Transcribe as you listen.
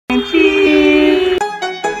Cheese.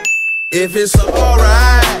 If it's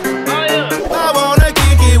alright, I wanna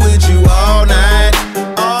kick it with you all night,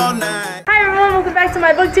 all night. Hi everyone, welcome back to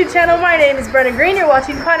my booktube channel. My name is Brenna Green. You're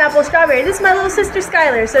watching Pineapple Strawberry. This is my little sister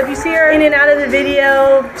Skylar. So if you see her in and out of the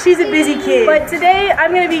video, she's a busy kid. But today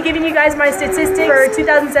I'm going to be giving you guys my statistics for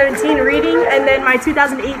 2017 reading and then my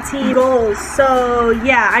 2018 goals. So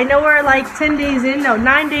yeah, I know we're like 9 days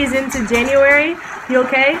into January. You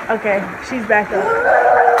okay? Okay, she's back up.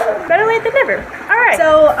 Better late than never. Alright,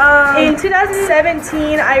 so in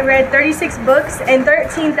 2017 I read 36 books and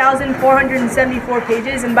 13,474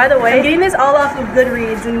 pages. And by the way, I'm getting this all off of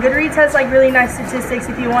Goodreads, and Goodreads has like really nice statistics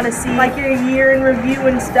if you want to see like your year in review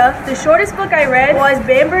and stuff. The shortest book I read was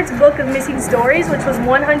Bambert's Book of Missing Stories, which was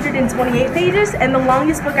 128 pages, and the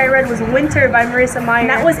longest book I read was Winter by Marissa Meyer, and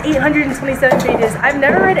that was 827 pages. I've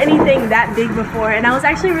never read anything that big before, and I was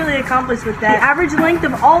actually really accomplished with that. The average length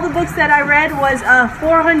of all the books that I read was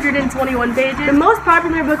 421 pages. The most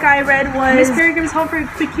popular book I read was Miss Peregrine's Home for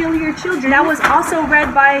Peculiar Children. That was also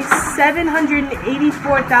read by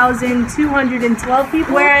 784,212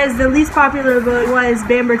 people, whereas the least popular book was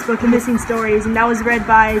Bambert's Book of Missing Stories, and that was read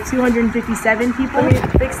by 257 people. Let me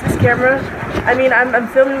fix this camera. I mean, I'm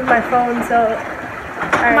filming with my phone, so...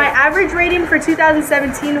 Right. My average rating for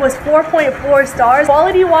 2017 was 4.4 stars.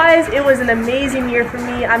 Quality-wise, it was an amazing year for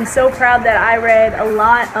me. I'm so proud that I read a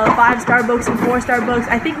lot of 5-star books and 4-star books.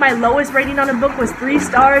 I think my lowest rating on a book was 3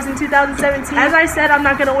 stars in 2017. As I said, I'm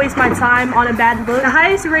not going to waste my time on a bad book. The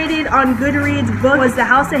highest rated on Goodreads book was The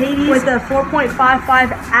House of Hades with a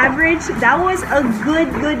 4.55 average. That was a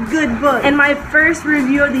good book. And my first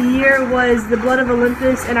review of the year was The Blood of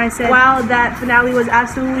Olympus, and I said, wow, that finale was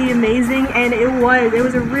absolutely amazing, and it was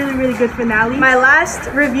a really good finale. My last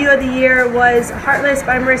review of the year was Heartless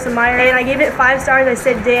by Marissa Meyer, and I gave it 5 stars. I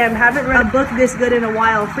said, damn, haven't read a book this good in a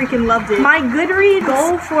while. Freaking loved it. My Goodreads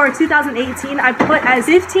goal for 2018 I put as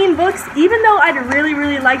 15 books. Even though I'd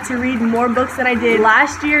really like to read more books than I did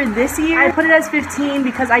last year, this year I put it as 15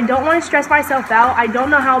 because I don't want to stress myself out. I don't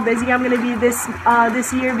know how busy I'm going to be this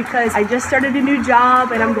year because I just started a new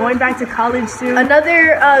job and I'm going back to college soon.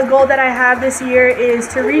 Another goal that I have this year is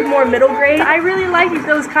to read more middle grade. I really like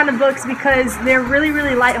those kind of books because they're really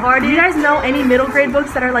lighthearted. If you guys know any middle grade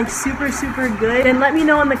books that are like super good, then let me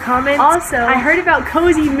know in the comments. Also, I heard about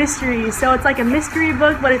cozy mysteries, so it's like a mystery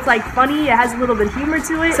book, but it's like funny. It has a little bit of humor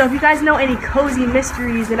to it. So if you guys know any cozy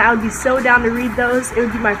mysteries, then I would be so down to read those. It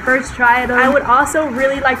would be my first try at them. I would also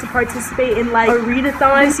really like to participate in like a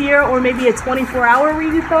readathon this year, or maybe a 24-hour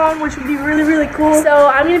readathon, which would be really cool. So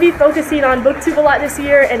I'm going to be focusing on BookTube a lot this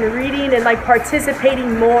year and reading and like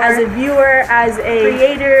participating more as a viewer, as a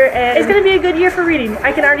creator, and it's gonna be a good year for reading.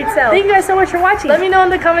 I can already tell. Thank you guys so much for watching. Let me know in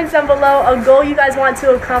the comments down below a goal you guys want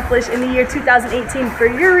to accomplish in the year 2018 for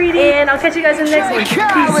your reading, and I'll catch you guys in the next one. Peace.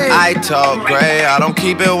 I talk gray, I don't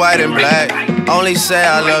keep it white and black. Only say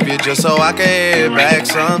I love you just so I can hear it back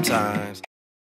sometimes.